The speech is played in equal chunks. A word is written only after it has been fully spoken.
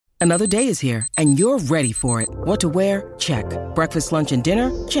Another day is here, and you're ready for it. What to wear? Check. Breakfast, lunch, and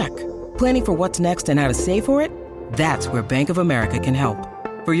dinner? Check. Planning for what's next and how to save for it? That's where Bank of America can help.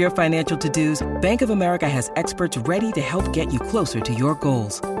 For your financial to-dos, Bank of America has experts ready to help get you closer to your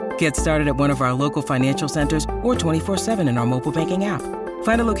goals. Get started at one of our local financial centers or 24/7 in our mobile banking app.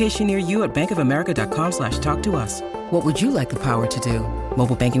 Find a location near you at bankofamerica.com/talktous. What would you like the power to do?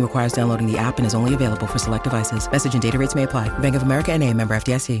 Mobile banking requires downloading the app and is only available for select devices. Message and data rates may apply. Bank of America N.A., member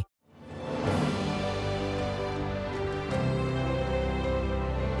FDIC.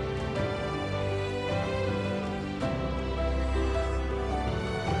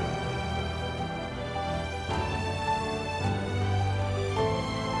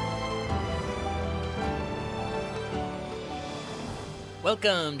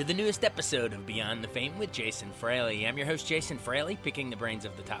 Welcome to the newest episode of Beyond the Fame with Jason Fraley. I'm your host, Jason Fraley, picking the brains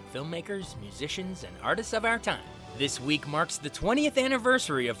of the top filmmakers, musicians, and artists of our time. This week marks the 20th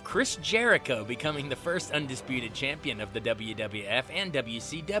anniversary of Chris Jericho becoming the first undisputed champion of the WWF and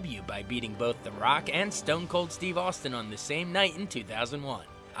WCW by beating both The Rock and Stone Cold Steve Austin on the same night in 2001.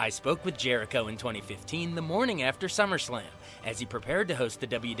 I spoke with Jericho in 2015, the morning after SummerSlam, as he prepared to host the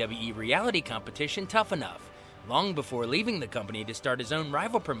WWE reality competition Tough Enough, long before leaving the company to start his own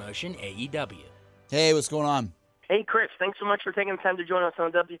rival promotion, AEW. Hey, what's going on? Hey, Chris, thanks so much for taking the time to join us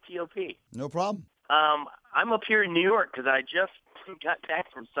on WTOP. No problem. I'm up here in New York because I just got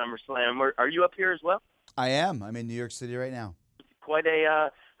back from SummerSlam. Are you up here as well? I am. I'm in New York City right now. Quite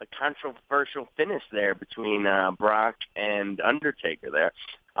a controversial finish there between Brock and Undertaker there.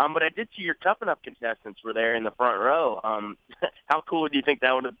 But I did see your Tough Enough contestants were there in the front row. How cool do you think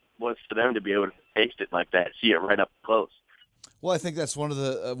that was for them to be able to taste it like that, see it right up close? Well, I think that's one of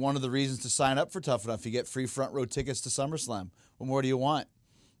the reasons to sign up for Tough Enough. You get free front row tickets to SummerSlam. What more do you want?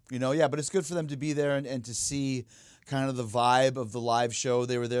 But it's good for them to be there and to see kind of the vibe of the live show.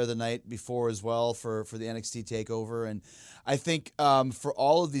 They were there the night before as well for the NXT TakeOver. And I think for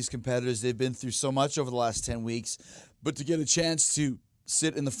all of these competitors, they've been through so much over the last 10 weeks. But to get a chance to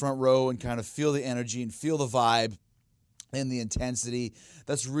sit in the front row and kind of feel the energy and feel the vibe and the intensity,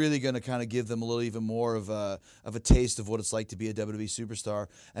 that's really going to kind of give them a little even more of a taste of what it's like to be a WWE superstar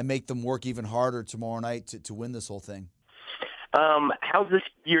and make them work even harder tomorrow night to win this whole thing. How's this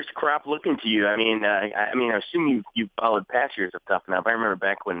year's crop looking to you? I assume you followed past years of Tough Enough. I remember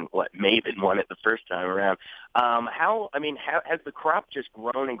back when Maven won it the first time around. How has the crop just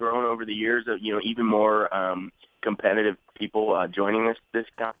grown and grown over the years of even more competitive people joining this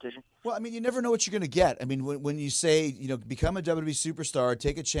competition? Well, you never know what you're going to get. When you say, become a WWE superstar,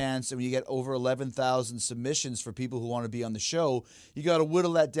 take a chance, and when you get over 11,000 submissions for people who want to be on the show, you got to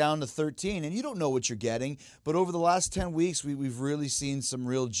whittle that down to 13, and you don't know what you're getting. But over the last 10 weeks, we've really seen some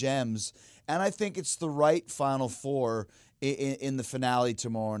real gems, and I think it's the right Final Four in the finale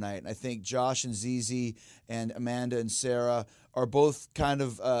tomorrow night. And I think Josh and Zizi and Amanda and Sarah are both kind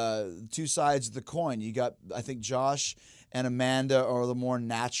of two sides of the coin. You got, I think, Josh and Amanda are the more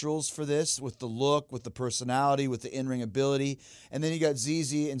naturals for this, with the look, with the personality, with the in-ring ability. And then you got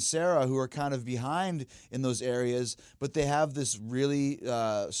Zizi and Sarah, who are kind of behind in those areas, but they have this really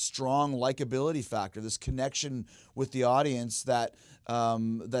strong likability factor, this connection with the audience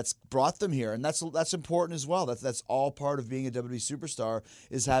that's brought them here, and that's important as well. That's all part of being a WWE superstar,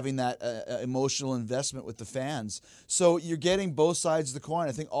 is having that emotional investment with the fans. So you're getting both sides of the coin.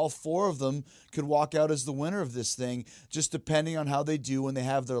 I think all four of them could walk out as the winner of this thing, just depending on how they do when they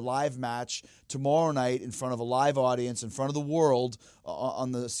have their live match tomorrow night in front of a live audience, in front of the world,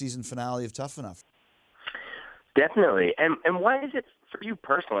 on the season finale of Tough Enough. Definitely. And why is it, for you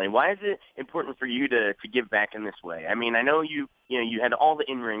personally, why is it important for you to give back in this way? I know you had all the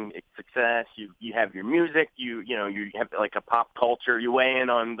in-ring success, you have your music, you have like a pop culture, you weigh in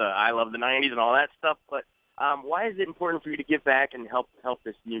on the I Love the 90s and all that stuff, but why is it important for you to give back and help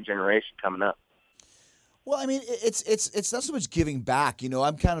this new generation coming up? Well, it's not so much giving back.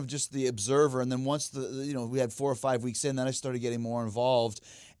 I'm kind of just the observer, and then once we had 4 or 5 weeks in, then I started getting more involved.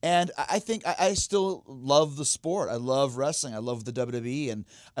 And I think I still love the sport. I love wrestling. I love the WWE, and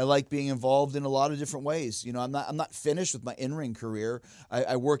I like being involved in a lot of different ways. I'm not finished with my in-ring career.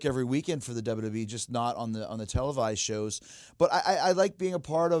 I work every weekend for the WWE, just not on the televised shows. But I like being a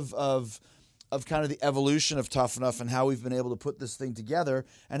part of of kind of the evolution of Tough Enough and how we've been able to put this thing together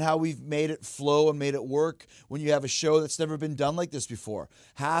and how we've made it flow and made it work when you have a show that's never been done like this before.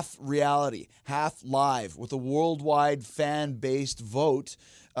 Half reality, half live, with a worldwide fan-based vote.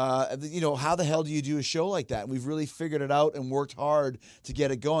 How the hell do you do a show like that? And we've really figured it out and worked hard to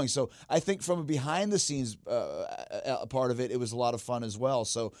get it going. So I think from a behind-the-scenes part of it, it was a lot of fun as well.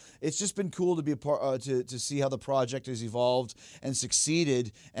 So it's just been cool to be a part to see how the project has evolved and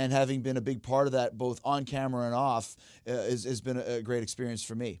succeeded, and having been a big part of that both on camera and off has been a great experience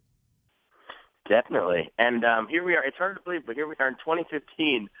for me. Definitely. And here we are. It's hard to believe, but here we are in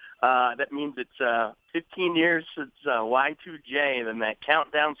 2015. That means it's 15 years since Y2J, and that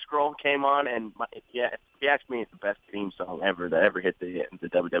countdown scroll came on. And if you ask me, it's the best theme song ever that ever hit the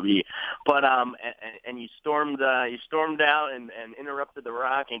WWE. But and you stormed out and interrupted The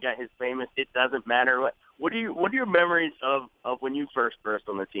Rock and got his famous "It Doesn't Matter." What are your memories of when you first burst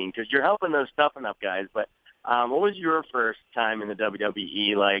on the scene? Because you're helping those Tough Enough guys, but what was your first time in the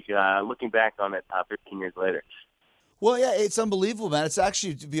WWE like, looking back on it 15 years later? Well, yeah, it's unbelievable, man. It's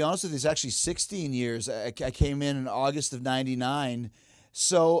actually, to be honest with you, it's actually 16 years. I came in August of 99.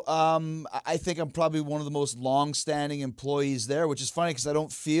 So I think I'm probably one of the most long-standing employees there, which is funny because I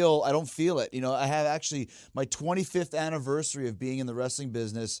don't feel it. You know, I have actually my 25th anniversary of being in the wrestling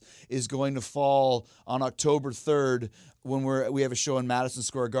business is going to fall on October 3rd when we have a show in Madison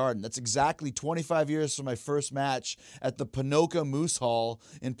Square Garden. That's exactly 25 years from my first match at the Ponoka Moose Hall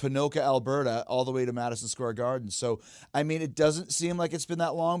in Ponoka, Alberta, all the way to Madison Square Garden. So, I mean, it doesn't seem like it's been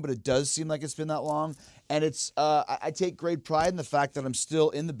that long, but it does seem like it's been that long. And it's I take great pride in the fact that I'm still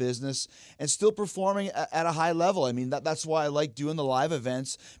in the business and still performing at a high level. I mean, that's why I like doing the live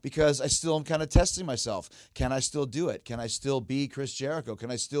events, because I still am kind of testing myself. Can I still do it? Can I still be Chris Jericho?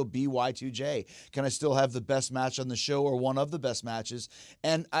 Can I still be Y2J? Can I still have the best match on the show or one of the best matches?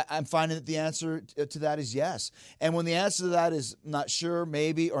 And I'm finding that the answer to that is yes. And when the answer to that is not sure,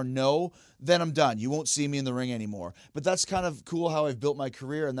 maybe, or no, then I'm done. You won't see me in the ring anymore. But that's kind of cool how I've built my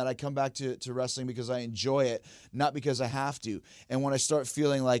career, and that I come back to wrestling because I enjoy it, not because I have to. And when I start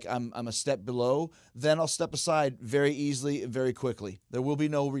feeling like I'm a step below, then I'll step aside very easily and very quickly. There will be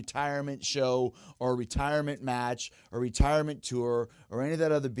no retirement show or retirement match or retirement tour or any of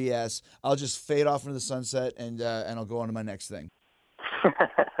that other BS. I'll just fade off into the sunset and I'll go on to my next thing.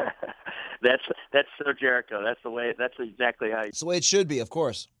 That's so Jericho. That's exactly how. It's the way it should be, of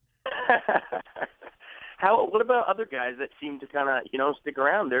course. What about other guys that seem to kind of, stick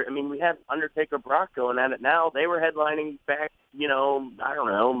around there? I mean, we have Undertaker, Brock going at it now. They were headlining back, I don't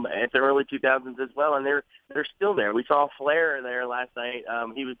know, at the early 2000s as well, and they're still there. We saw Flair there last night.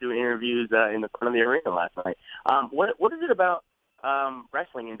 He was doing interviews in the front of the arena last night. What is it about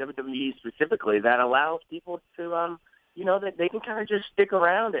wrestling and WWE specifically that allows people to, that they can kind of just stick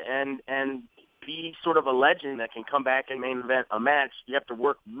around and be sort of a legend that can come back and main event a match? You have to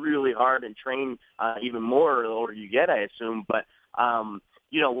work really hard and train even more the older you get, I assume. But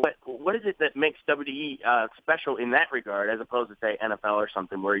what is it that makes WWE special in that regard, as opposed to say NFL or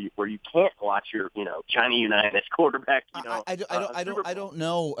something where you can't watch your Johnny Unitas quarterback? I don't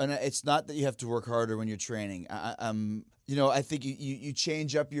know, and it's not that you have to work harder when you're training. I think you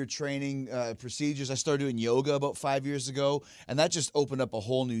change up your training procedures. I started doing yoga about 5 years ago, and that just opened up a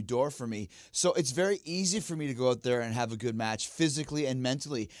whole new door for me. So it's very easy for me to go out there and have a good match physically and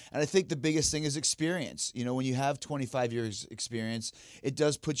mentally. And I think the biggest thing is experience. When you have 25 years experience, it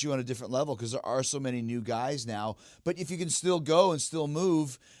does put you on a different level because there are so many new guys now. But if you can still go and still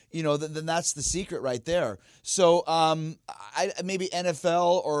move, then that's the secret right there. So maybe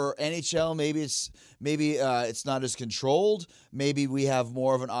NFL or NHL, maybe it's not as controlled. Maybe we have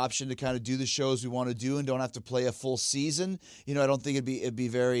more of an option to kind of do the shows we want to do and don't have to play a full season. I don't think it'd be a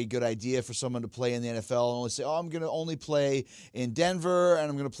very good idea for someone to play in the NFL and only say, I'm going to only play in Denver and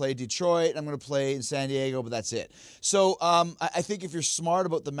I'm going to play Detroit and I'm going to play in San Diego, but that's it. So I think if you're smart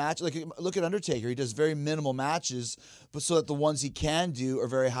about the match, like look at Undertaker, he does very minimal matches, but so that the ones he can do are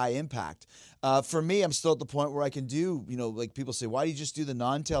very high impact. For me, I'm still at the point where I can do, like people say, why do you just do the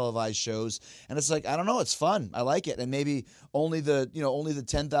non-televised shows? And it's like, I don't know, it's fun. I like it. And maybe only the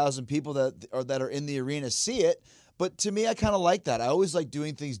 10,000 people that are in the arena see it. But to me, I kind of like that. I always like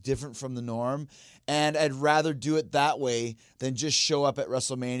doing things different from the norm. And I'd rather do it that way than just show up at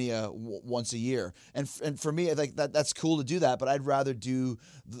WrestleMania once a year. And for me, I think that's cool to do that, but I'd rather do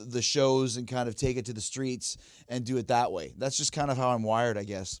the shows and kind of take it to the streets and do it that way. That's just kind of how I'm wired, I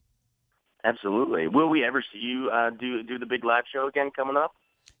guess. Absolutely. Will we ever see you do the big live show again coming up?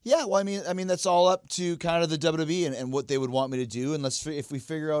 Yeah, well, I mean that's all up to kind of the WWE and what they would want me to do. And if we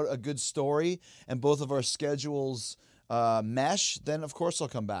figure out a good story and both of our schedules mesh, then of course I'll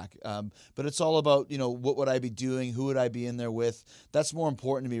come back. But it's all about, what would I be doing? Who would I be in there with? That's more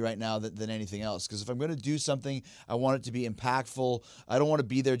important to me right now than anything else. Because if I'm going to do something, I want it to be impactful. I don't want to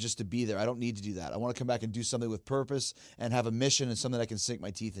be there just to be there. I don't need to do that. I want to come back and do something with purpose and have a mission and something I can sink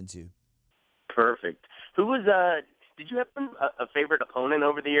my teeth into. Perfect. Who was did you have a favorite opponent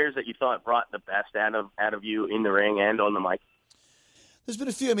over the years that you thought brought the best out of you in the ring and on the mic? There's been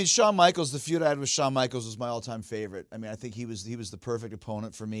a few. I mean, Shawn Michaels, the feud I had with Shawn Michaels was my all-time favorite. I mean, I think he was the perfect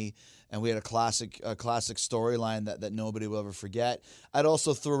opponent for me, and we had a classic storyline that nobody will ever forget. I'd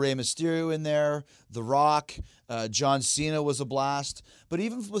also throw Rey Mysterio in there, The Rock, John Cena was a blast. But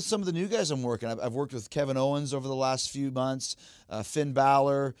even with some of the new guys I'm working, I've worked with Kevin Owens over the last few months, Finn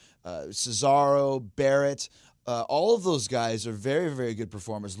Balor, Cesaro, Barrett. All of those guys are very, very good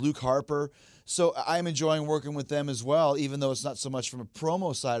performers. Luke Harper. So I'm enjoying working with them as well, even though it's not so much from a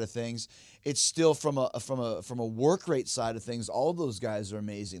promo side of things. It's still from a work rate side of things. All of those guys are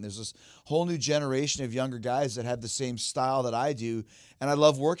amazing. There's this whole new generation of younger guys that have the same style that I do, and I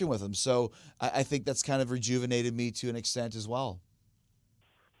love working with them. So I think that's kind of rejuvenated me to an extent as well.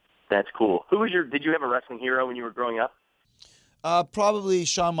 That's cool. Did you have a wrestling hero when you were growing up? Probably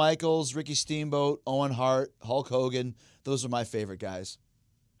Shawn Michaels, Ricky Steamboat, Owen Hart, Hulk Hogan. Those are my favorite guys.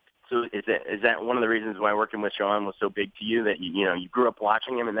 So is that one of the reasons why working with Shawn was so big to you, that you grew up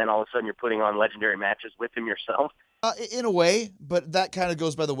watching him and then all of a sudden you're putting on legendary matches with him yourself? In a way, but that kind of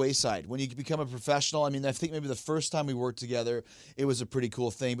goes by the wayside. When you become a professional, I mean, I think maybe the first time we worked together, it was a pretty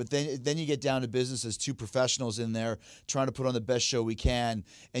cool thing. But then you get down to business as two professionals in there trying to put on the best show we can,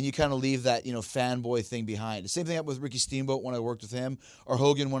 and you kind of leave that fanboy thing behind. The same thing happened with Ricky Steamboat when I worked with him, or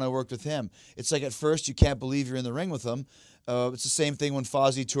Hogan when I worked with him. It's like at first you can't believe you're in the ring with them. It's the same thing when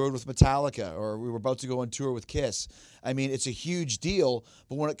Fozzy toured with Metallica, or we were about to go on tour with Kiss. I mean, it's a huge deal,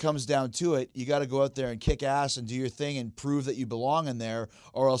 but when it comes down to it, you got to go out there and kick ass and do your thing and prove that you belong in there,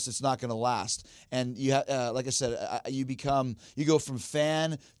 or else it's not going to last. And like I said, you go from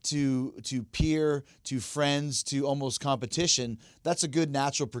fan to peer to friends to almost competition. That's a good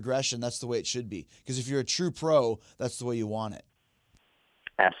natural progression. That's the way it should be. Because if you're a true pro, that's the way you want it.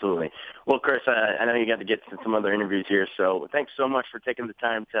 Absolutely. Well, Chris, I know you got to get to some other interviews here, so thanks so much for taking the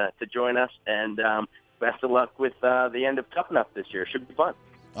time to join us, and best of luck with the end of Tough Enough this year. Should be fun.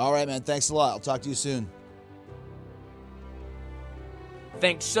 All right, man. Thanks a lot. I'll talk to you soon.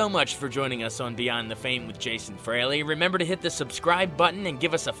 Thanks so much for joining us on Beyond the Fame with Jason Fraley. Remember to hit the subscribe button and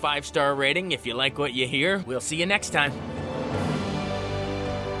give us a 5-star rating if you like what you hear. We'll see you next time.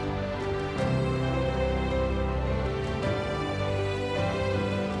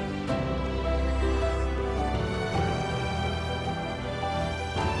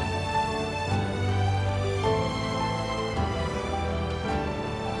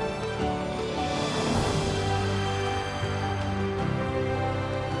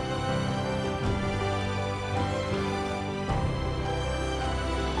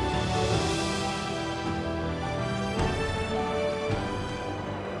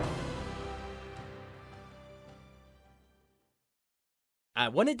 I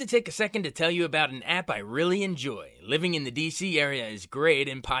wanted to take a second to tell you about an app I really enjoy. Living in the DC area is great,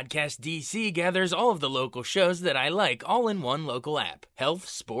 and Podcast DC gathers all of the local shows that I like all in one local app. Health,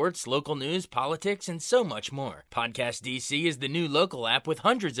 sports, local news, politics, and so much more. Podcast DC is the new local app with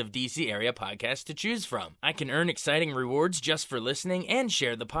hundreds of DC area podcasts to choose from. I can earn exciting rewards just for listening and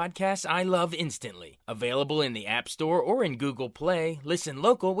share the podcasts I love instantly. Available in the App Store or in Google Play, listen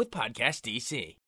local with Podcast DC.